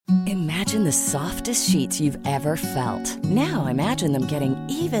Imagine the softest sheets you've ever felt. Now imagine them getting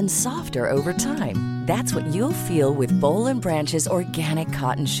even softer over time. That's what you'll feel with Boll & Branch's organic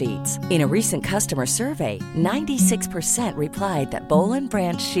cotton sheets. In a recent customer survey, 96% replied that Boll &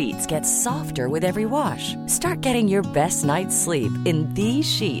 Branch sheets get softer with every wash. Start getting your best night's sleep in these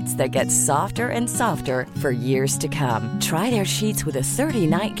sheets that get softer and softer for years to come. Try their sheets with a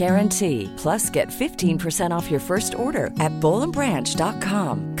 30-night guarantee. Plus, get 15% off your first order at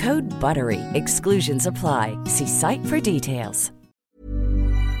bollandbranch.com. Code BUTTERY. Exclusions apply. See site for details.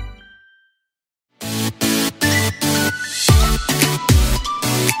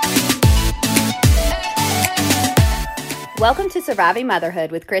 Welcome to Surviving Motherhood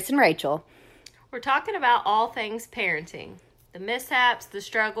with Chris and Rachel. We're talking about all things parenting, the mishaps, the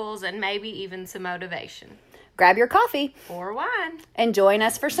struggles, and maybe even some motivation. Grab your coffee or wine and join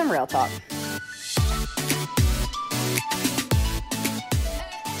us for some real talk.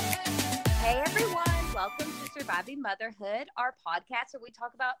 Hey everyone, welcome to Surviving Motherhood, our podcast where we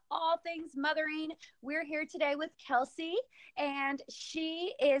talk about all things mothering. We're here today with Kelsey, and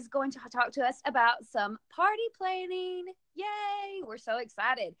she is going to talk to us about some party planning. Yay! We're so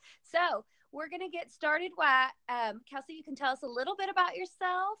excited. So we're going to get started. Kelsey, you can tell us a little bit about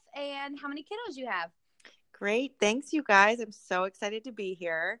yourself and how many kiddos you have. Great. Thanks, you guys. I'm so excited to be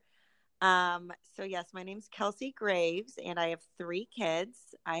here. So yes, my name's Kelsey Graves, and I have 3 kids.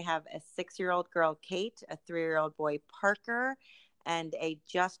 I have a 6-year-old girl, Kate, a 3-year-old boy, Parker, and a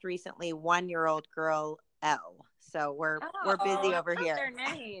just recently 1-year-old girl, Elle. So we're busy over here. Their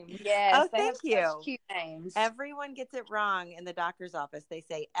names. Yes. Oh, thank you. Such cute names. Everyone gets it wrong in the doctor's office. They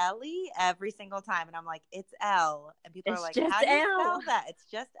say Ellie every single time, and I'm like, it's Elle. And people are like, how do you spell that? It's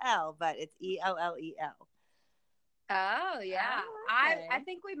just Elle, but it's Ellel. Oh, yeah. Okay. I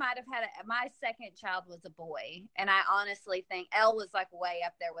think we might have had my second child was a boy, and I honestly think Elle was like way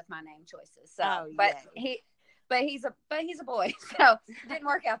up there with my name choices. So, he's a boy, so it didn't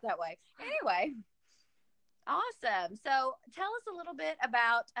work out that way. Anyway, awesome. So, tell us a little bit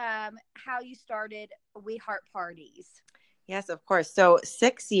about how you started We Heart Parties. Yes, of course. So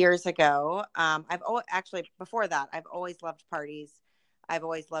 6 years ago, before that, I've always loved parties. I've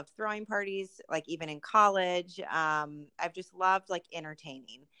always loved throwing parties, like even in college. I've just loved like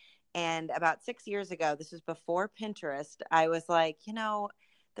entertaining. And about 6 years ago, this was before Pinterest, I was like,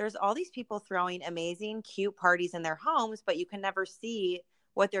 there's all these people throwing amazing, cute parties in their homes, but you can never see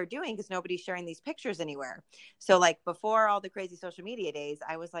what they're doing because nobody's sharing these pictures anywhere. So like before all the crazy social media days,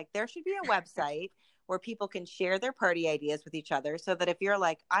 I was like, there should be a website where people can share their party ideas with each other so that if you're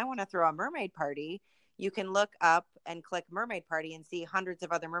like, I want to throw a mermaid party, you can look up and click mermaid party and see hundreds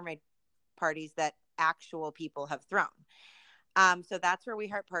of other mermaid parties that actual people have thrown. So that's where We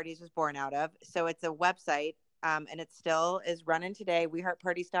Heart Parties was born out of. So it's a website, and it still is running today,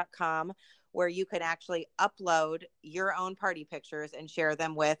 weheartparties.com, where you can actually upload your own party pictures and share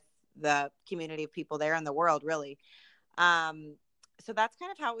them with the community of people there in the world, really. So that's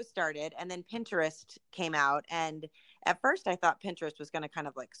kind of how it was started. And then Pinterest came out, and at first I thought Pinterest was going to kind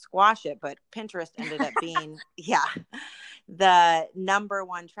of like squash it, but Pinterest ended up being, the number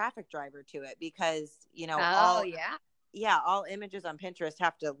one traffic driver to it because, all images on Pinterest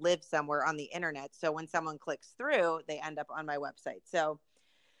have to live somewhere on the internet. So when someone clicks through, they end up on my website. So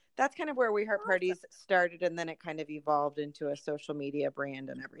that's kind of where We Heart Parties started. And then it kind of evolved into a social media brand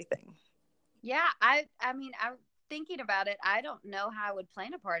and everything. Yeah. I'm thinking about it, I don't know how I would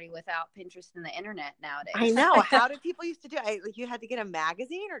plan a party without Pinterest and the internet nowadays. I know. How did people used to do it? Like you had to get a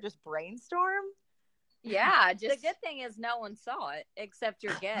magazine or just brainstorm? Yeah. The good thing is no one saw it except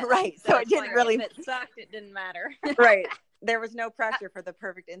your guest. Right. So it didn't really. If it sucked, it didn't matter. Right. There was no pressure for the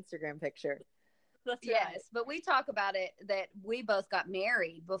perfect Instagram picture. That's yes, right. But we talk about it that we both got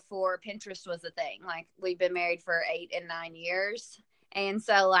married before Pinterest was a thing. Like we've been married for 8 and 9 years. And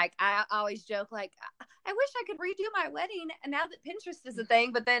so, like, I always joke, like, I wish I could redo my wedding and now that Pinterest is a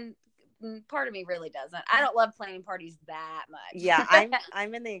thing, but then part of me really doesn't. I don't love planning parties that much. Yeah,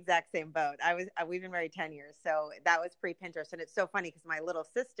 I'm in the exact same boat. We've been married 10 years, so that was pre-Pinterest, and it's so funny because my little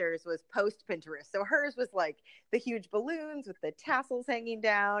sister's was post-Pinterest, so hers was like the huge balloons with the tassels hanging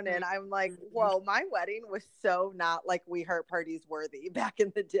down, and I'm like, whoa, my wedding was so not like We Heart Parties worthy back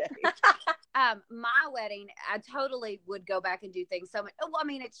in the day. My wedding, I totally would go back and do things so much. Well, I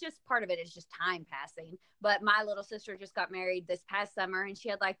mean, it's just part of it is just time passing. But my little sister just got married this past summer, and she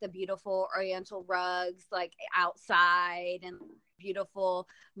had like the beautiful oriental rugs like outside and beautiful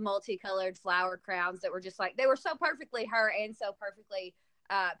multicolored flower crowns that were just like, they were so perfectly her and so perfectly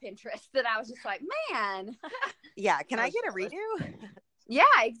Pinterest that I was just like, man. Yeah. Can I get a redo? Yeah,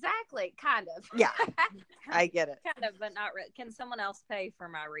 exactly. Kind of. Yeah, I get it. Kind of, but not really. Can someone else pay for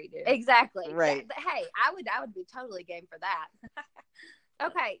my redo? Exactly. Right. Hey, I would be totally game for that.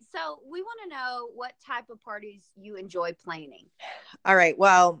 Okay, so we want to know what type of parties you enjoy planning. All right.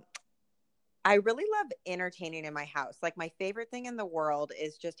 Well, I really love entertaining in my house. Like my favorite thing in the world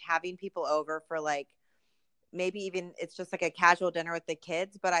is just having people over for like maybe even it's just like a casual dinner with the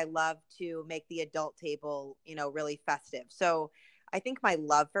kids, but I love to make the adult table, really festive. So I think my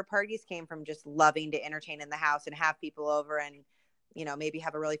love for parties came from just loving to entertain in the house and have people over and, maybe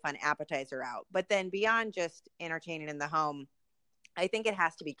have a really fun appetizer out. But then beyond just entertaining in the home, I think it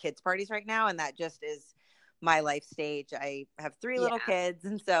has to be kids parties right now. And that just is my life stage. I have 3 little kids.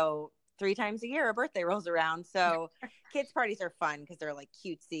 And so 3 times a year, a birthday rolls around. So kids parties are fun because they're like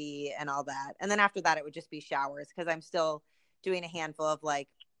cutesy and all that. And then after that, it would just be showers because I'm still doing a handful of like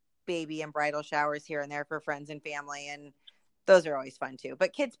baby and bridal showers here and there for friends and family. And those are always fun too.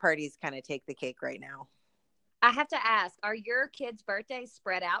 But kids parties kind of take the cake right now. I have to ask, are your kids' birthdays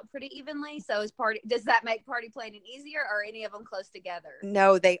spread out pretty evenly? So does that make party planning easier, or any of them close together?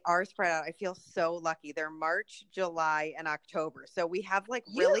 No, they are spread out. I feel so lucky. They're March, July, and October. So we have like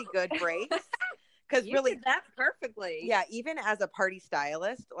really good breaks. Because really, did that perfectly. Yeah, even as a party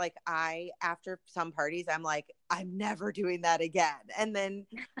stylist, like after some parties, I'm like, I'm never doing that again. And then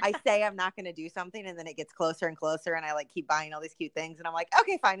I say I'm not going to do something, and then it gets closer and closer, and I like keep buying all these cute things, and I'm like,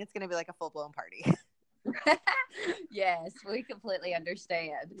 okay, fine, it's going to be like a full blown party. Yes, we completely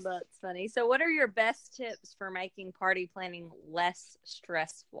understand. That's funny. So what are your best tips for making party planning less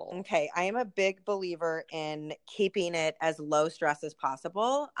stressful? Okay, I am a big believer in keeping it as low stress as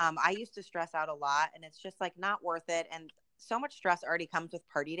possible. I used to stress out a lot, and it's just like not worth it. And so much stress already comes with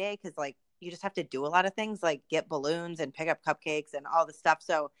party day because like you just have to do a lot of things like get balloons and pick up cupcakes and all the stuff.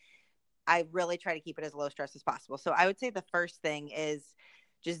 So I really try to keep it as low stress as possible. So I would say the first thing is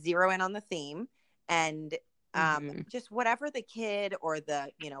just zero in on the theme and just whatever the kid or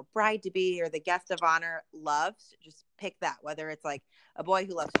the, bride to be or the guest of honor loves, just pick that, whether it's like a boy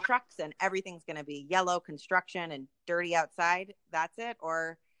who loves trucks and everything's going to be yellow construction and dirty outside. That's it.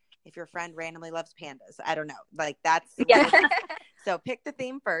 Or if your friend randomly loves pandas, I don't know, like that's, so pick the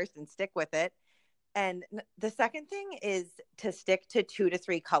theme first and stick with it. And the second thing is to stick to 2 to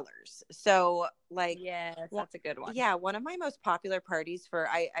 3 colors. So like, yes, that's a good one. Yeah. One of my most popular parties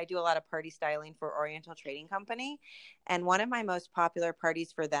I do a lot of party styling for Oriental Trading Company. And one of my most popular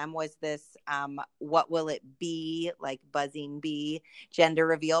parties for them was this, what will it be, like buzzing bee gender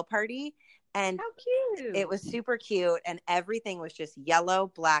reveal party. And how cute. It was super cute. And everything was just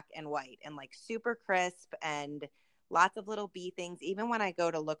yellow, black, and white and like super crisp and lots of little bee things. Even when I go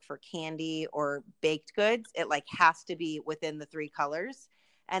to look for candy or baked goods, it like has to be within the 3 colors.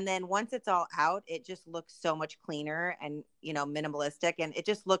 And then once it's all out, it just looks so much cleaner and, minimalistic. And it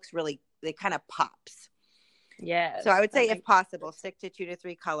just looks it kind of pops. Yes. So I would say if possible, stick to 2 to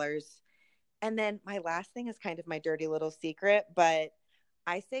 3 colors. And then my last thing is kind of my dirty little secret, but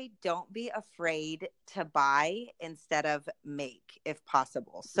I say don't be afraid to buy instead of make if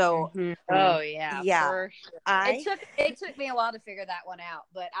possible. So, oh yeah, for sure. It took me a while to figure that one out,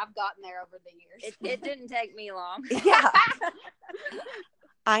 but I've gotten there over the years. It didn't take me long. Yeah.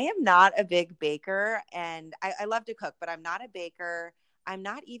 I am not a big baker, and I love to cook, but I'm not a baker. I'm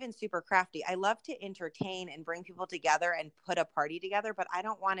not even super crafty. I love to entertain and bring people together and put a party together, but I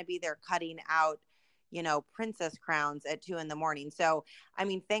don't want to be there cutting out princess crowns at 2 a.m. So, I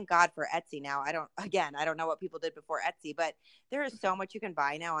mean, thank God for Etsy now. I don't know what people did before Etsy, but there is so much you can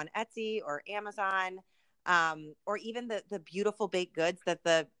buy now on Etsy or Amazon, or even the beautiful baked goods that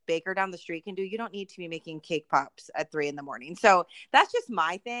the baker down the street can do. You don't need to be making cake pops at 3 a.m. So that's just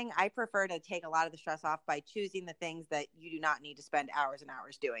my thing. I prefer to take a lot of the stress off by choosing the things that you do not need to spend hours and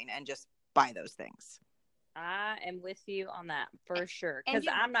hours doing and just buy those things. I am with you on that for sure. Because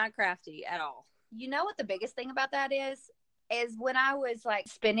I'm not crafty at all. You know what the biggest thing about that is when I was like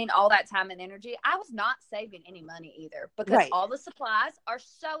spending all that time and energy, I was not saving any money either because all the supplies are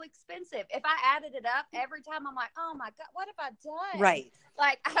so expensive. If I added it up every time, I'm like, oh my God, what have I done? Right.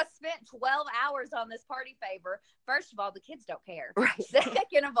 Like I spent 12 hours on this party favor. First of all, the kids don't care. Right.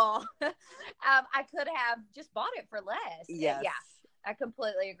 Second of all, I could have just bought it for less. Yes. Yeah. I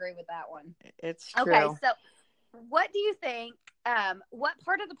completely agree with that one. It's true. Okay. So what do you think, what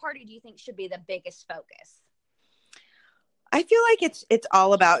part of the party do you think should be the biggest focus? I feel like it's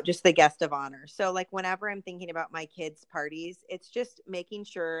all about just the guest of honor. So like whenever I'm thinking about my kids' parties, it's just making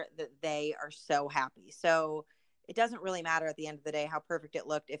sure that they are so happy. So it doesn't really matter at the end of the day how perfect it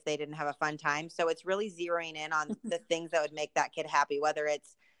looked if they didn't have a fun time. So it's really zeroing in on the things that would make that kid happy, whether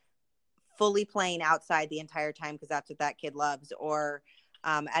it's fully playing outside the entire time because that's what that kid loves, or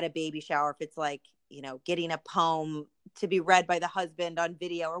at a baby shower, if it's like, you know, getting a poem to be read by the husband on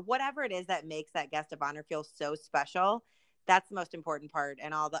video or whatever it is that makes that guest of honor feel so special. That's the most important part.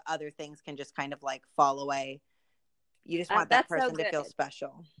 And all the other things can just kind of like fall away. You just want that person to feel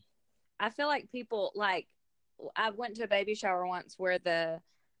special. I feel like people like, I went to a baby shower once where the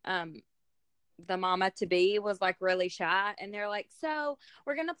mama to be was like really shy, and they're like, so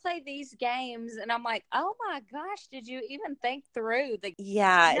we're gonna play these games, and I'm like, oh my gosh, did you even think through the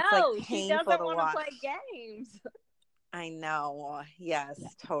it's no, like she painful doesn't to want watch. to play games. I know. Yes,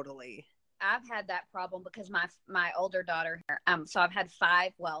 totally. I've had that problem because my older daughter, so I've had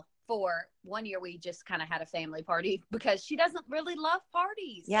four. 1 year we just kind of had a family party because she doesn't really love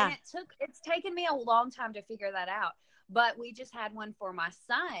parties. Yeah. And it's taken me a long time to figure that out. But we just had one for my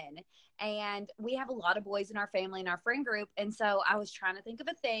son, and we have a lot of boys in our family and our friend group. And so I was trying to think of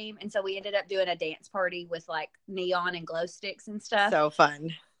a theme. And so we ended up doing a dance party with like neon and glow sticks and stuff. So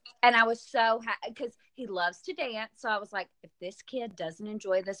fun. And I was so happy because he loves to dance. So I was like, if this kid doesn't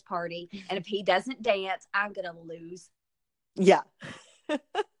enjoy this party and if he doesn't dance, I'm going to lose. Yeah.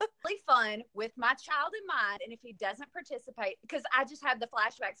 Really fun with my child in mind. And if he doesn't participate, because I just had the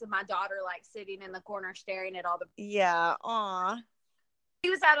flashbacks of my daughter like sitting in the corner staring at all the. Yeah. Aw. He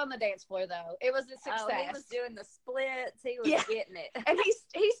was out on the dance floor though. It was a success. Oh, he was doing the splits. He was getting it. And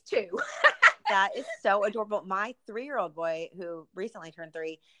he's 2. That is so adorable. My 3-year-old boy, who recently turned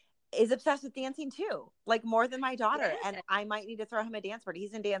 3, is obsessed with dancing too, like more than my daughter. Yeah. And I might need to throw him a dance party.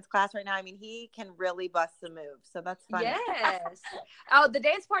 He's in dance class right now. I mean, he can really bust the moves. So that's fun. Yes. Oh, the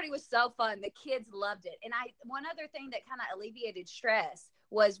dance party was so fun. The kids loved it. And one other thing that kind of alleviated stress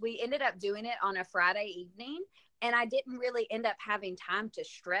was we ended up doing it on a Friday evening. And I didn't really end up having time to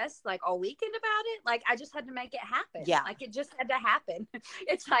stress like all weekend about it. Like I just had to make it happen. Yeah. Like it just had to happen.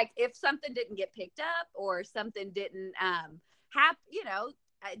 It's like if something didn't get picked up or something didn't happen, you know,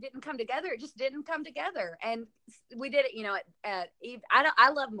 it didn't come together. It just didn't come together. And we did it, you know, at eve. I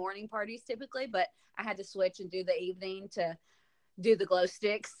love morning parties typically, but I had to switch and do the evening to do the glow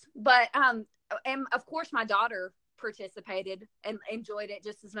sticks. But, and of course my daughter participated and enjoyed it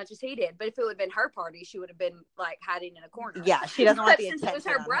just as much as he did. But if it would have been her party, she would have been like hiding in a corner. Yeah. She doesn't want the since attention. it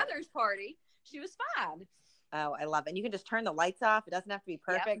was her brother's party, she was fine. Oh, I love it. And you can just turn the lights off. It doesn't have to be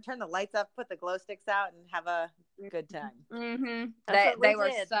perfect. Yep. Turn the lights off, put the glow sticks out, and have a good time. Mm-hmm. They were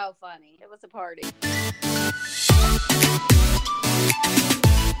so funny. It was a party.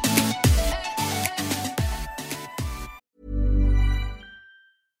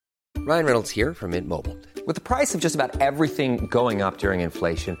 Ryan Reynolds here from Mint Mobile. With the price of just about everything going up during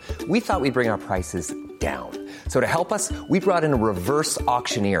inflation, we thought we'd bring our prices down. So to help us, we brought in a reverse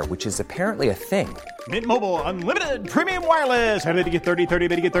auctioneer, which is apparently a thing. Mint Mobile Unlimited Premium Wireless. How to get 30, 30,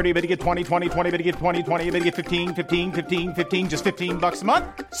 bit to get 30, bit to get 20, 20, 20, bit to get 20, 20, bit to get 15, 15, 15, 15, just $15 a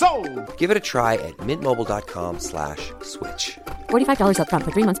month? Sold! Give it a try at mintmobile.com/switch. $45 up front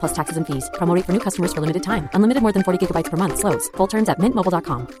for 3 months plus taxes and fees. Promo rate for new customers for limited time. Unlimited more than 40 gigabytes per month. Slows full terms at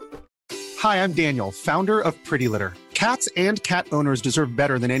mintmobile.com. Hi, I'm Daniel, founder of Pretty Litter. Cats and cat owners deserve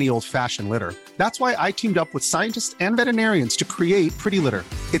better than any old-fashioned litter. That's why I teamed up with scientists and veterinarians to create Pretty Litter.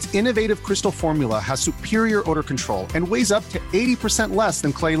 Its innovative crystal formula has superior odor control and weighs up to 80% less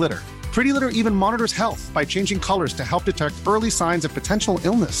than clay litter. Pretty Litter even monitors health by changing colors to help detect early signs of potential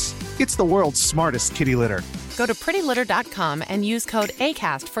illness. It's the world's smartest kitty litter. Go to prettylitter.com and use code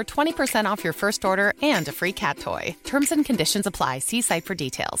ACAST for 20% off your first order and a free cat toy. Terms and conditions apply. See site for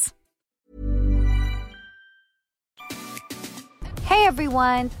details. Hey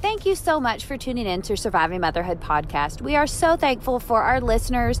everyone, thank you so much for tuning in to Surviving Motherhood podcast. We are so thankful for our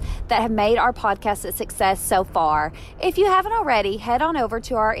listeners that have made our podcast a success so far. If you haven't already, head on over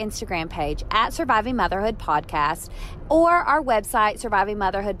to our Instagram page at Surviving Motherhood Podcast or our website,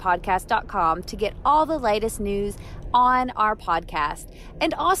 survivingmotherhoodpodcast.com, to get all the latest news on our podcast.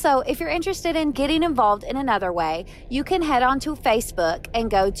 And also, if you're interested in getting involved in another way, you can head on to Facebook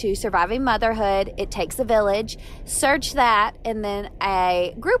and go to Surviving Motherhood. It Takes a Village. Search that, and then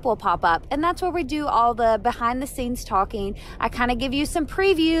a group will pop up. And that's where we do all the behind the scenes talking. I kind of give you some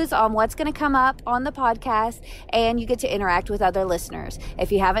previews on what's going to come up on the podcast, and you get to interact with other listeners. If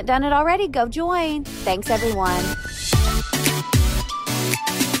you haven't done it already, go join. Thanks, everyone.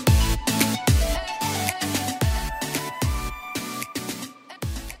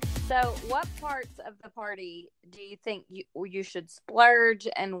 So what parts of the party do you think you should splurge,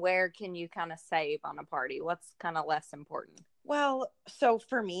 and where can you kind of save on a party? What's kind of less important? Well, so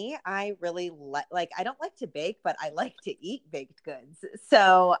for me, I really I don't like to bake, but I like to eat baked goods.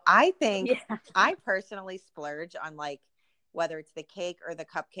 So I think I personally splurge on like whether it's the cake or the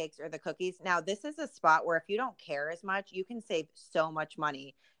cupcakes or the cookies. Now, this is a spot where if you don't care as much, you can save so much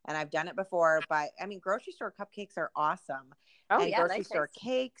money. And I've done it before, but I mean, grocery store cupcakes are awesome. Oh, and yeah, grocery store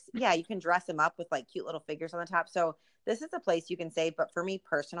cakes, yeah, you can dress them up with like cute little figures on the top. So this is a place you can save. But for me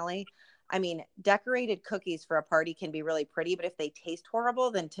personally, I mean, decorated cookies for a party can be really pretty, but if they taste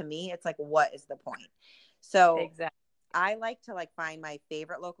horrible, then to me, it's like, what is the point? So Exactly. I like to like find my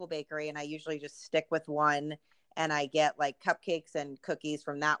favorite local bakery, and I usually just stick with one, and I get like cupcakes and cookies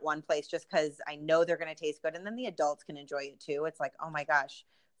from that one place just because I know they're going to taste good. And then the adults can enjoy it too. It's like, oh my gosh,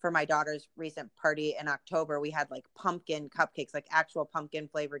 for my daughter's recent party in October, we had like pumpkin cupcakes, like actual pumpkin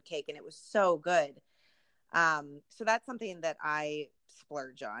flavored cake, and it was so good. So that's something that I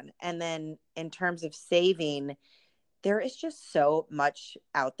splurge on. And then in terms of saving, there is just so much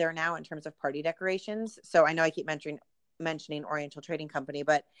out there now in terms of party decorations. So I know I keep mentioning Oriental Trading Company,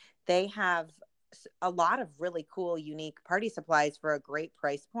 but they have a lot of really cool, unique party supplies for a great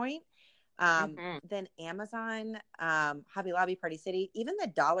price point. Then Amazon, Hobby Lobby, Party City, even the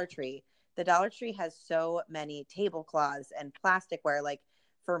Dollar Tree. The Dollar Tree has so many tablecloths and plasticware. Like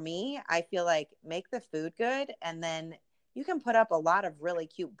for me, I feel like make the food good, and then you can put up a lot of really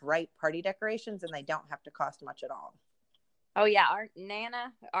cute, bright party decorations, and they don't have to cost much at all. Oh yeah, our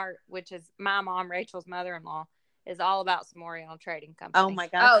Nana, which is my mom, Rachel's mother-in-law, is all about some Oriental Trading Company. Oh my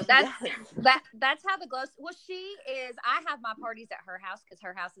gosh. Oh, that's how the glow. Well, she is. I have my parties at her house because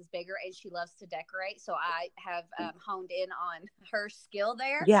her house is bigger and she loves to decorate. So I have honed in on her skill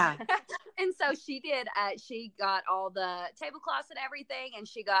there. Yeah. And so she did. She got all the tablecloths and everything, and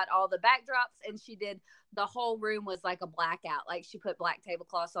she got all the backdrops, and she did. The whole room was like a blackout. Like she put black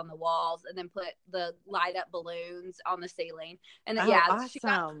tablecloths on the walls and then put the light up balloons on the ceiling. And then,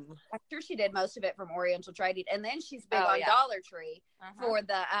 awesome. I'm sure she did most of it from Oriental Trading. And then she's big on yeah. Dollar Tree for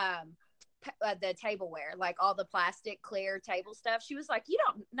the tableware, like all the plastic clear table stuff. She was like,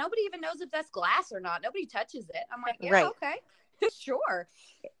 nobody even knows if that's glass or not. Nobody touches it. I'm like, yeah, okay, sure.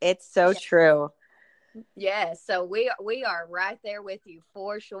 It's so true. Yeah. So we are right there with you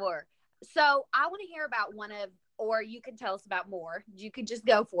for sure. So I want to hear about or you can tell us about more. You can just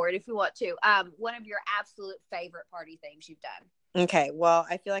go for it if you want to. One of your absolute favorite party things you've done. Okay. Well,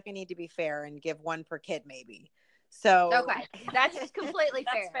 I feel like I need to be fair and give one per kid maybe. So okay, that's completely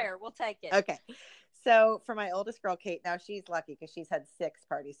fair. That's fair. We'll take it. Okay. So for my oldest girl, Kate, now she's lucky because she's had 6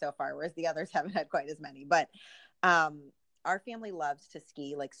 parties so far, whereas the others haven't had quite as many. But our family loves to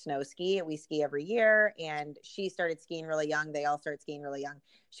ski, like snow ski. We ski every year, and she started skiing really young. They all started skiing really young.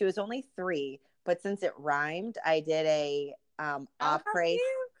 She was only 3, but since it rhymed, I did a an après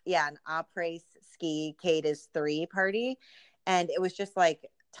ski. Kate is 3 party, and it was just like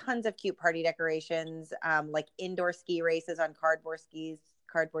tons of cute party decorations, like indoor ski races on cardboard skis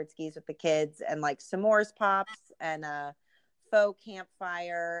with the kids, and like s'mores pops and a faux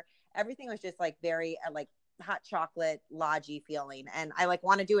campfire. Everything was just like very like hot chocolate lodgy feeling, and I like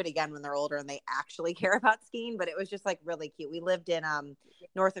want to do it again when they're older and they actually care about skiing. But it was just like really cute. We lived in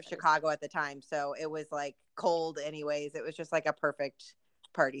north of Chicago at the time, so it was like cold anyways. It was just like a perfect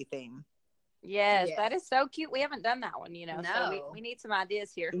party theme. Yes, that is so cute. We haven't done that one, No. So we need some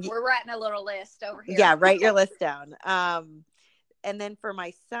ideas here. We're writing a little list over here. Yeah, write your list down. And then for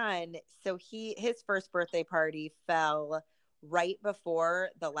my son, so his first birthday party fell right before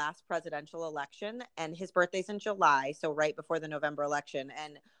the last presidential election, and his birthday's in July, so right before the November election,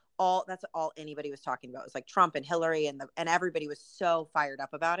 and that's all anybody was talking about. It was like Trump and Hillary, and everybody was so fired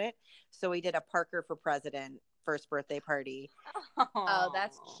up about it. So we did a Parker for President first birthday party. Oh,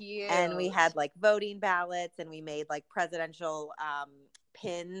 that's cute. And we had like voting ballots, and we made like presidential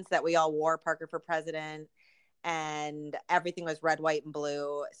pins that we all wore, Parker for President. And everything was red, white, and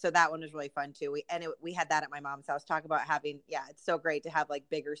blue. So that one was really fun too. We had that at my mom's house. Talk about it's so great to have like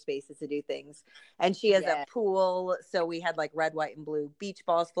bigger spaces to do things. And she has a pool, so we had like red, white, and blue beach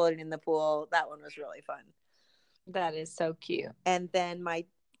balls floating in the pool. That one was really fun. That is so cute. And then my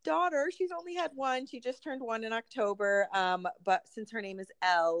daughter, she's only had one. She just turned 1 in October. But since her name is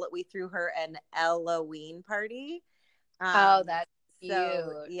Elle, we threw her an Halloween party. That's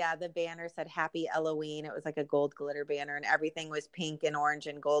So yeah, the banner said Happy Halloween. It was like a gold glitter banner, and everything was pink and orange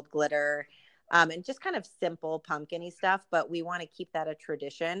and gold glitter, and just kind of simple pumpkin-y stuff. But we want to keep that a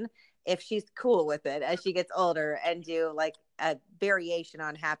tradition if she's cool with it as she gets older, and do like a variation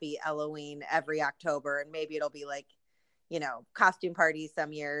on Happy Halloween every October. And maybe it'll be like, costume parties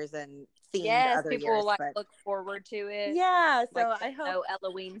some years and themed other years. People look forward to it. Yeah. So like, I hope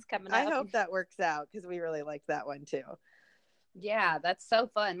Halloween's coming up. I hope that works out because we really liked that one too. Yeah, that's so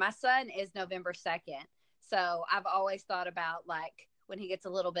fun. My son is November 2nd. So I've always thought about like when he gets a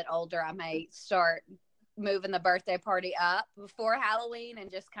little bit older, I may start moving the birthday party up before Halloween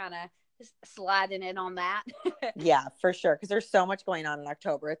and just kind of sliding in on that. Yeah, for sure. Because there's so much going on in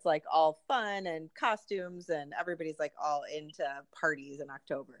October. It's like all fun and costumes, and everybody's like all into parties in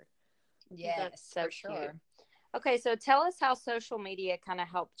October. Yes, That's so for sure. cute. Okay, so tell us how social media kind of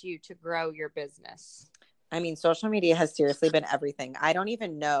helped you to grow your business. I mean, social media has seriously been everything. I don't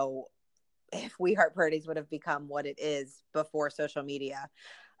even know if We Heart Parties would have become what it is before social media.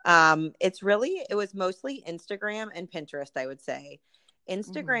 It was mostly Instagram and Pinterest, I would say.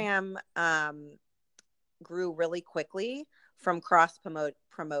 Instagram grew really quickly from cross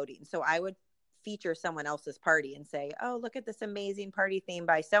promoting. So I would feature someone else's party and say, oh, look at this amazing party theme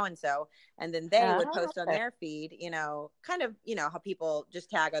by so-and-so. And then they would post on their feed, kind of, how people just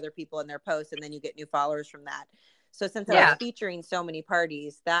tag other people in their posts, and then you get new followers from that. So since I was featuring so many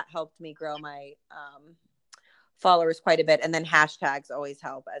parties, that helped me grow my followers quite a bit. And then hashtags always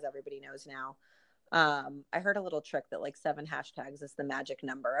help, as everybody knows now. I heard a little trick that like 7 hashtags is the magic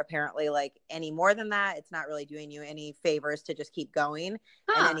number. Apparently, like any more than that, it's not really doing you any favors to just keep going.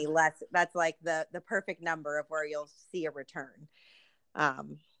 And any less, that's like the perfect number of where you'll see a return.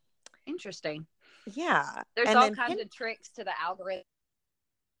 Interesting. Yeah. There's all kinds of tricks to the algorithm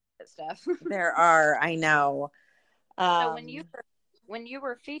stuff. There are, I know. So when you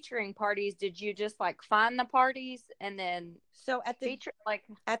were featuring parties, did you just like find the parties and then at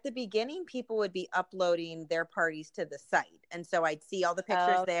the beginning, people would be uploading their parties to the site, and so I'd see all the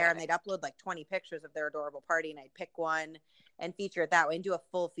pictures there, and they'd upload like 20 pictures of their adorable party, and I'd pick one and feature it that way, and do a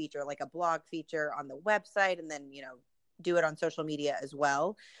full feature, like a blog feature on the website, and then do it on social media as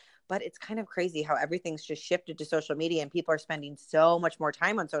well. But it's kind of crazy how everything's just shifted to social media, and people are spending so much more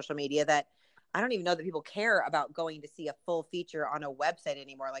time on social media that I don't even know that people care about going to see a full feature on a website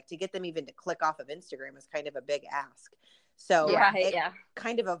anymore. Like, to get them even to click off of Instagram is kind of a big ask. So it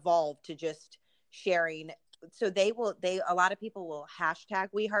kind of evolved to just sharing. So a lot of people will hashtag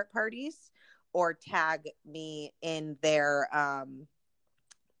We Heart Parties or tag me in their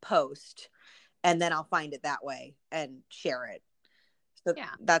post, and then I'll find it that way and share it. So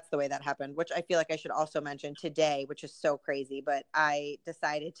that's the way that happened, which I feel like I should also mention today, which is so crazy, but I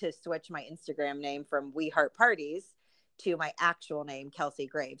decided to switch my Instagram name from We Heart Parties to my actual name, Kelsey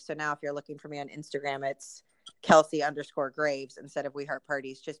Graves. So now if you're looking for me on Instagram, it's Kelsey_Graves instead of We Heart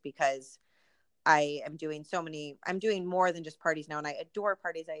Parties, just because I'm doing more than just parties now. And I adore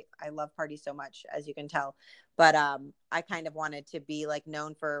parties. I love parties so much, as you can tell. But I kind of wanted to be like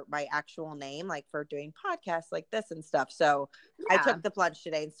known for my actual name, like for doing podcasts like this and stuff. So I took the plunge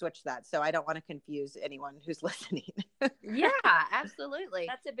today and switched that. So I don't want to confuse anyone who's listening. Yeah, absolutely.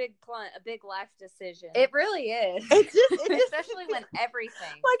 That's a big life decision. It really is. It's just especially when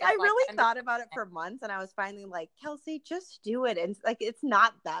everything. Like, I really thought about it for months, and I was finally like, Kelsey, just do it. And like, it's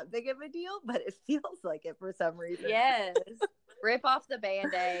not that big of a deal, but it feels like it for some reason. Yes. Rip off the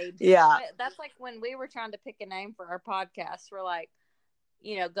Band-Aid. Yeah. That's like when we were trying to pick a name for our podcast. We're like,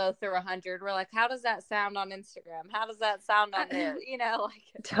 go through 100. We're like, how does that sound on Instagram? How does that sound on there?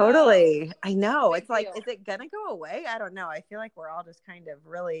 Totally. I know. It's like, is it going to go away? I don't know. I feel like we're all just kind of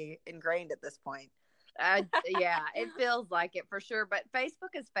really ingrained at this point. Yeah, it feels like it for sure. But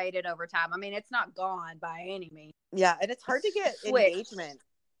Facebook has faded over time. I mean, it's not gone by any means. Yeah. And it's hard to get engagement.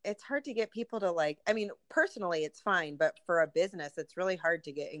 It's hard to get people to like, I mean, personally, it's fine. But for a business, it's really hard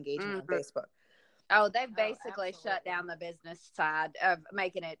to get engagement on Facebook. Oh, they've basically shut down the business side of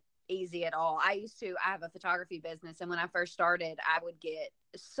making it easy at all. I have a photography business, and when I first started, I would get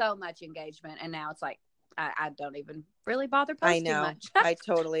so much engagement, and now it's like I don't even really bother posting much. I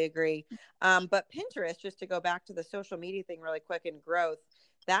totally agree. But Pinterest, just to go back to the social media thing really quick, and growth,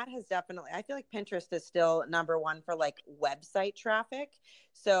 that has definitely, I feel like Pinterest is still number one for like website traffic.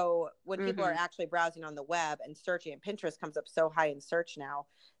 So when people are actually browsing on the web and searching, and Pinterest comes up so high in search now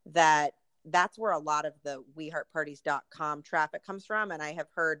that's where a lot of the weheartparties.com traffic comes from. And I have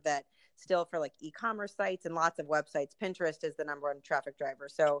heard that still for like e-commerce sites and lots of websites, Pinterest is the number one traffic driver.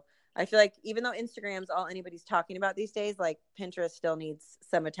 So I feel like even though Instagram's all anybody's talking about these days, like Pinterest still needs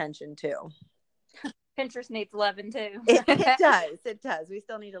some attention too. Pinterest needs loving too. It does. We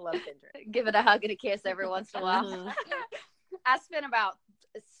still need to love Pinterest. Give it a hug and a kiss every once in a while. I spent about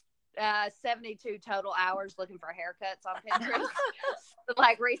 72 total hours looking for haircuts on Pinterest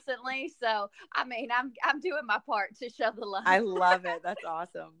like recently. So I mean, I'm doing my part to show the love. I love it. That's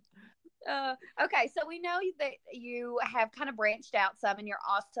awesome. Okay, so we know that you have kind of branched out some, and you're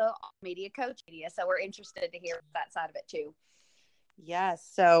also media coach media. So we're interested to hear that side of it too. Yes.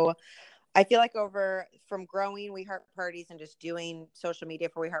 So I feel like from growing We Heart Parties and just doing social media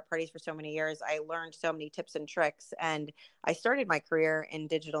for We Heart Parties for so many years, I learned so many tips and tricks. And I started my career in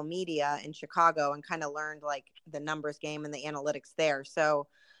digital media in Chicago and kind of learned like the numbers game and the analytics there. So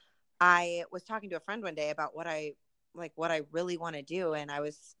I was talking to a friend one day about what I really want to do. And I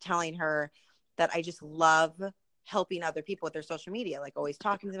was telling her that I just love helping other people with their social media, like always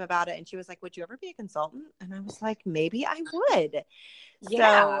talking to them about it. And she was like, would you ever be a consultant? And I was like, maybe I would.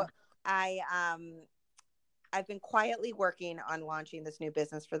 Yeah. So I've been quietly working on launching this new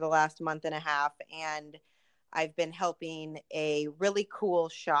business for the last month and a half. And I've been helping a really cool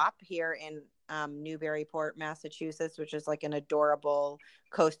shop here in Newburyport, Massachusetts, which is like an adorable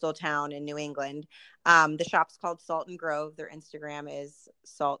coastal town in New England. The shop's called Salt and Grove. Their Instagram is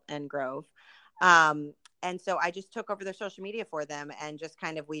Salt and Grove. And so I just took over their social media for them and just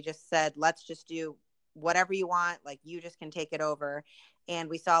we just said, let's just do whatever you want. Like you just can take it over. And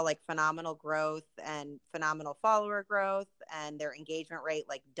we saw like phenomenal growth and phenomenal follower growth, and their engagement rate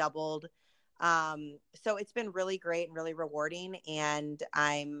like doubled. So it's been really great and really rewarding. And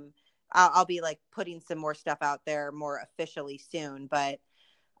I'll be like putting some more stuff out there more officially soon, but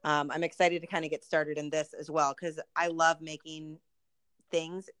I'm excited to kind of get started in this as well, because I love making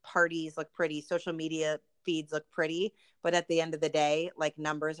parties look pretty, social media feeds look pretty, but at the end of the day, like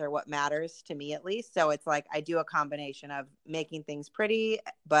numbers are what matters to me, at least. So it's like I do a combination of making things pretty,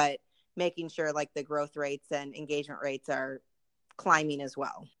 but making sure like the growth rates and engagement rates are climbing as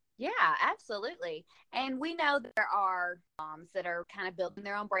well. Yeah, absolutely. And we know there are moms that are kind of building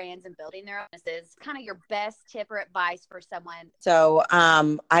their own brands and building their own businesses. Kind of your best tip or advice for someone? So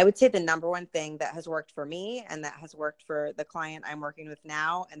I would say the number one thing that has worked for me and that has worked for the client I'm working with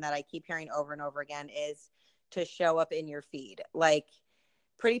now, and that I keep hearing over and over again, is to show up in your feed. Like,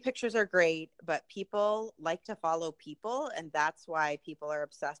 pretty pictures are great, but people like to follow people. And that's why people are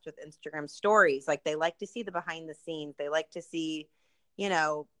obsessed with Instagram stories. Like, they like to see the behind the scenes. They like to see,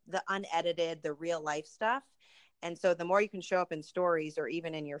 the unedited, the real life stuff. And so the more you can show up in stories or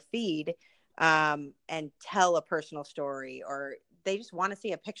even in your feed and tell a personal story, or they just want to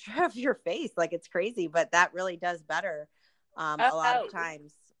see a picture of your face. Like, it's crazy, but that really does better a lot of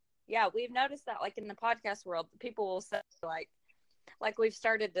times. Yeah, we've noticed that like in the podcast world, people will say like we've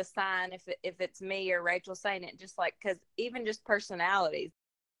started to sign if it's me or Rachel saying it, just like, because even just personalities.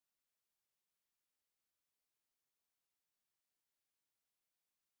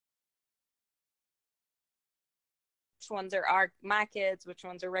 Which ones are my kids, which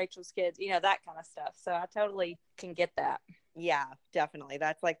ones are Rachel's kids, that kind of stuff. So I totally can get that. Yeah, definitely.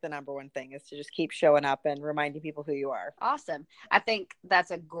 That's like the number one thing, is to just keep showing up and reminding people who you are. Awesome. I think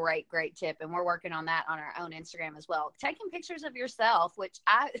that's a great tip. And we're working on that on our own Instagram as well. Taking pictures of yourself, which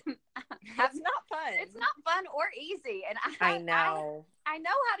it's not fun. It's not fun or easy. And I know. I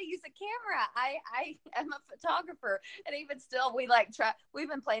know how to use a camera. I am a photographer, and even still, we've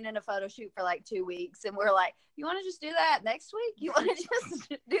been planning a photo shoot for like 2 weeks, and we're like, you want to just do that next week? You want to just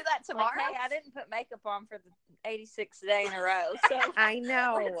do that tomorrow? Like, hey, I didn't put makeup on for the 86th day in a row. So I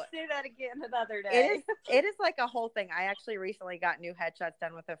know. Let's do that again another day. It is like a whole thing. I actually recently got new headshots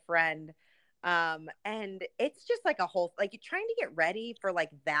done with a friend. And it's just like a whole, like, you're trying to get ready for like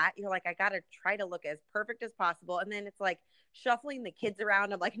that. You're like, I got to try to look as perfect as possible. And then it's like shuffling the kids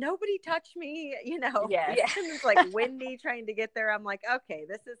around. I'm like, nobody touch me, Yes. Yeah. And it's like windy trying to get there. I'm like, okay,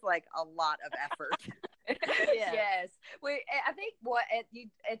 this is like a lot of effort. Yes. I think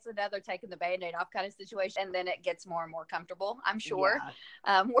it's another taking the Band-Aid off kind of situation, and then it gets more and more comfortable, I'm sure.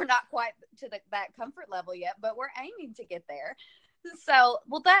 Yeah. We're not quite to that comfort level yet, but we're aiming to get there. So,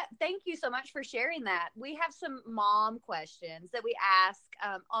 thank you so much for sharing that. We have some mom questions that we ask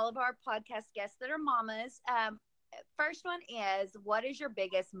all of our podcast guests that are mamas. First one is, what is your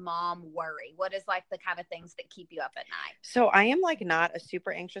biggest mom worry? What is like the kind of things that keep you up at night? So I am like not a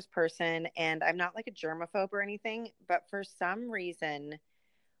super anxious person, and I'm not like a germaphobe or anything, but for some reason,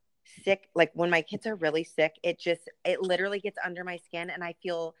 sick, like when my kids are really sick, it literally gets under my skin, and I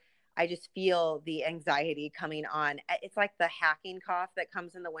just feel the anxiety coming on. It's like the hacking cough that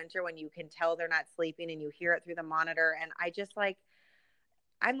comes in the winter when you can tell they're not sleeping and you hear it through the monitor. And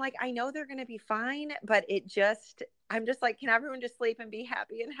I'm like, I know they're going to be fine, but I'm just like, can everyone just sleep and be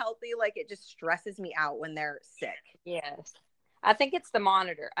happy and healthy? Like, it just stresses me out when they're sick. Yes. I think it's the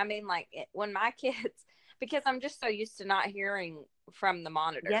monitor. I mean, like when my kids, because I'm just so used to not hearing from the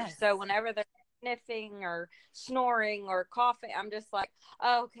monitor. Yes. So whenever they're sniffing or snoring or coughing, I'm just like,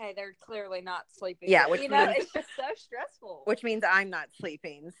 oh, okay, they're clearly not sleeping. Yeah. Which means, it's just so stressful. Which means I'm not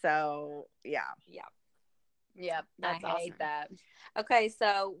sleeping. So yeah. Yeah. Yep, that's awesome. I hate that. Okay,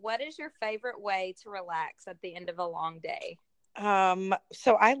 so what is your favorite way to relax at the end of a long day?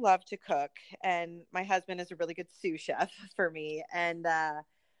 So I love to cook, and my husband is a really good sous chef for me. And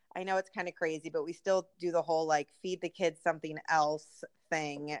I know it's kind of crazy, but we still do the whole like feed the kids something else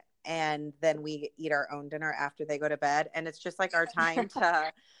thing, and then we eat our own dinner after they go to bed. And it's just like our time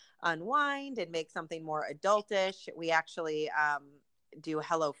to unwind and make something more adultish. We actually do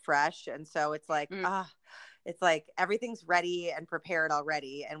HelloFresh, and so it's like it's like everything's ready and prepared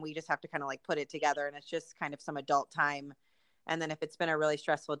already, and we just have to kind of like put it together, and it's just kind of some adult time. And then if it's been a really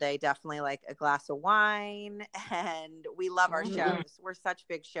stressful day, definitely like a glass of wine. And we love our shows. We're such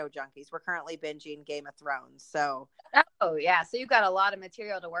big show junkies. We're currently binging Game of Thrones. So oh yeah, so you've got a lot of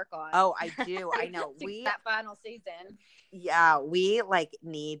material to work on. Oh, I do. I know. That final season. Yeah, we like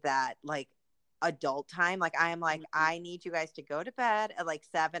need that like adult time. Like I am like, I need you guys to go to bed at like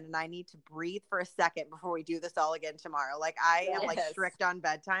 7, and I need to breathe for a second before we do this all again tomorrow. Like I am like strict on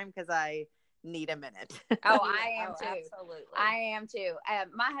bedtime because I need a minute. Oh, I am too. Absolutely. I am too.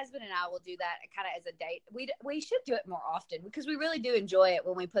 My husband and I will do that kind of as a date. We should do it more often because we really do enjoy it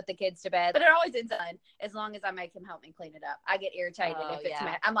when we put the kids to bed. But it always ends fun as long as I make him help me clean it up. I get irritated if it's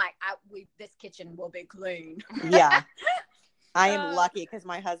mad. I'm like, this kitchen will be clean. Yeah. I am lucky because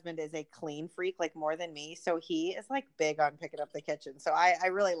my husband is a clean freak, like more than me. So he is like big on picking up the kitchen. So I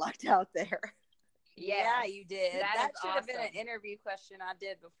really lucked out there. Yeah, you did. That should have been awesome. an interview question I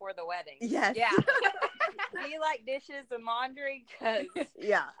did before the wedding. Yes. Yeah. Do you like dishes and laundry?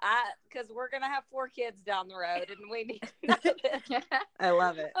 Because we're gonna have 4 kids down the road, and we need to know this. I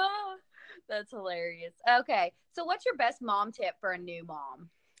love it. Oh, that's hilarious. Okay, so what's your best mom tip for a new mom?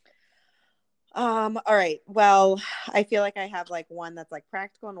 All right. Well, I feel like I have like one that's like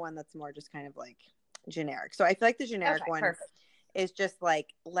practical and one that's more just kind of like generic. So I feel like the generic one is just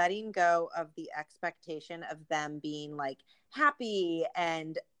like letting go of the expectation of them being like happy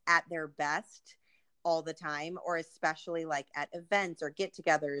and at their best all the time, or especially like at events or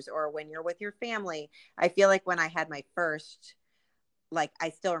get-togethers or when you're with your family. I feel like when I had my first, like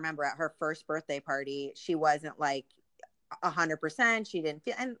I still remember at her first birthday party, she wasn't like 100%. She didn't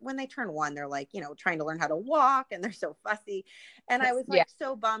feel, and when they turn 1, they're like, you know, trying to learn how to walk and they're so fussy. And I was like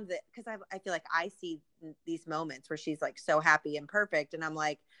so bummed that, because I feel like I see these moments where she's like so happy and perfect, and I'm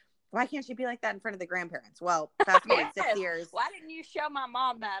like, why can't she be like that in front of the grandparents? Well, fast forward 6 years. Why didn't you show my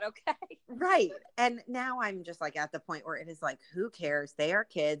mom that? Okay. Right. And now I'm just like at the point where it is like, who cares? They are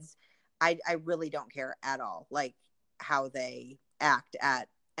kids. I really don't care at all, like how they act at.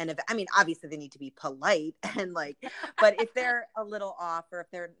 And I mean, obviously they need to be polite and like, but if they're a little off, or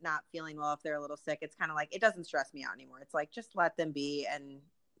if they're not feeling well, if they're a little sick, it's kind of like, it doesn't stress me out anymore. It's like, just let them be, and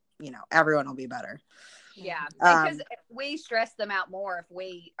you know, everyone will be better. Yeah. Because we stress them out more if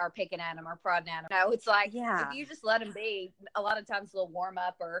we are picking at them or prodding at them. No, it's like, if you just let them be, a lot of times they'll warm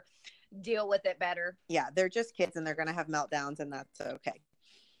up or deal with it better. Yeah. They're just kids, and they're going to have meltdowns, and that's okay.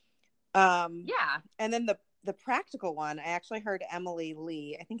 And then the practical one, I actually heard Emily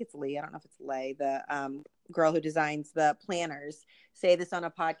Lee, I think it's Lee, I don't know if it's Lay, the girl who designs the planners, say this on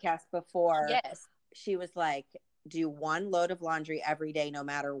a podcast before. Yes. She was like, do 1 load of laundry every day, no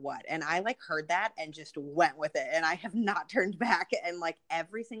matter what. And I like heard that and just went with it. And I have not turned back. And like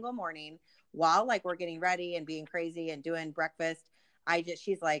every single morning while like we're getting ready and being crazy and doing breakfast,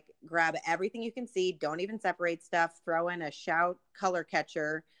 she's like, grab everything you can see. Don't even separate stuff. Throw in a Shout color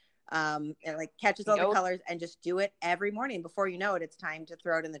catcher. It like catches all the colors, and just do it every morning. Before you know it, it's time to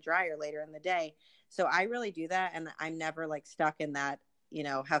throw it in the dryer later in the day. So I really do that. And I'm never like stuck in that, you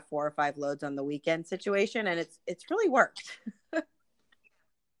know, have 4 or 5 loads on the weekend situation. And it's really worked.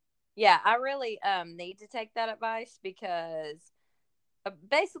 Yeah. I really need to take that advice, because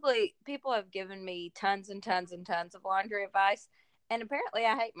basically people have given me tons and tons and tons of laundry advice. And apparently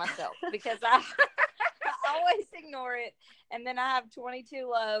I hate myself because I always ignore it. And then I have 22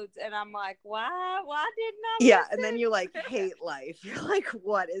 loads, and I'm like, why didn't I? Yeah. And then you like hate life. You're like,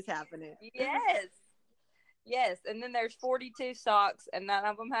 what is happening? Yes. And then there's 42 socks, and none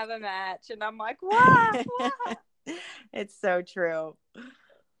of them have a match. And I'm like, why? It's so true.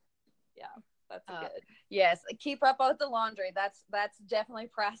 Yeah. That's good. Yes. Keep up with the laundry. That's definitely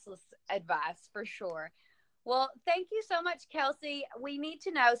priceless advice for sure. Well, thank you so much, Kelsey. We need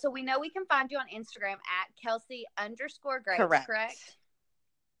to know. So we know we can find you on Instagram at Kelsey_Graves, correct?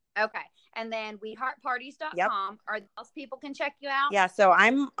 Okay. And then WeHeartParties.com or else people can check you out. Yeah. So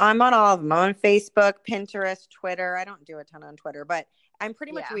I'm on all of them. I'm on Facebook, Pinterest, Twitter. I don't do a ton on Twitter, but I'm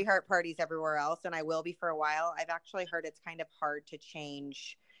pretty much We Heart Parties everywhere else. And I will be for a while. I've actually heard it's kind of hard to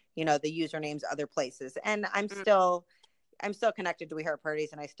change, you know, the usernames other places. And I'm still connected to We Heart Parties,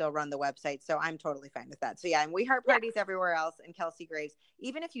 and I still run the website. So I'm totally fine with that. So yeah, I'm We Heart Parties everywhere else, and Kelsey Graves.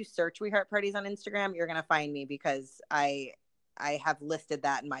 Even if you search We Heart Parties on Instagram, you're going to find me, because I I have listed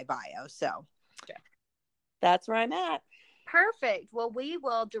that in my bio. So that's where I'm at. Perfect. Well, we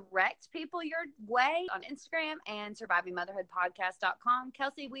will direct people your way on Instagram and survivingmotherhoodpodcast.com.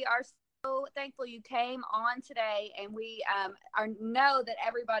 Kelsey, we are so thankful you came on today, and we know that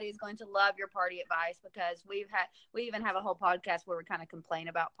everybody is going to love your party advice, because we even have a whole podcast where we kind of complain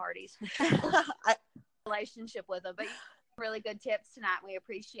about parties, relationship with them, but really good tips tonight. We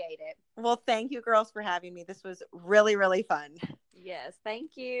appreciate it. Well, thank you girls for having me. This was really, really fun. Yes,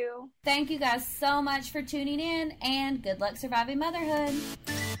 thank you. Thank you guys so much for tuning in, and good luck surviving motherhood.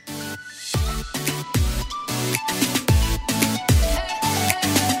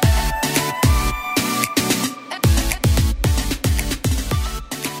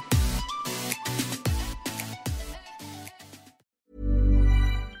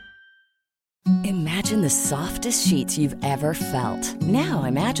 Imagine the softest sheets you've ever felt. Now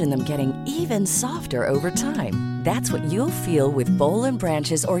imagine them getting even softer over time. That's what you'll feel with Boll &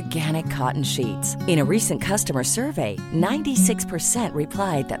 Branch's organic cotton sheets. In a recent customer survey, 96%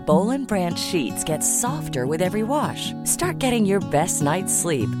 replied that Boll & Branch sheets get softer with every wash. Start getting your best night's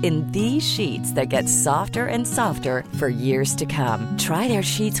sleep in these sheets that get softer and softer for years to come. Try their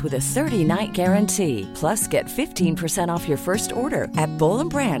sheets with a 30-night guarantee. Plus, get 15% off your first order at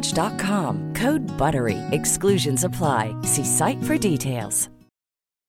bollandbranch.com. Code BUTTERY. Exclusions apply. See site for details.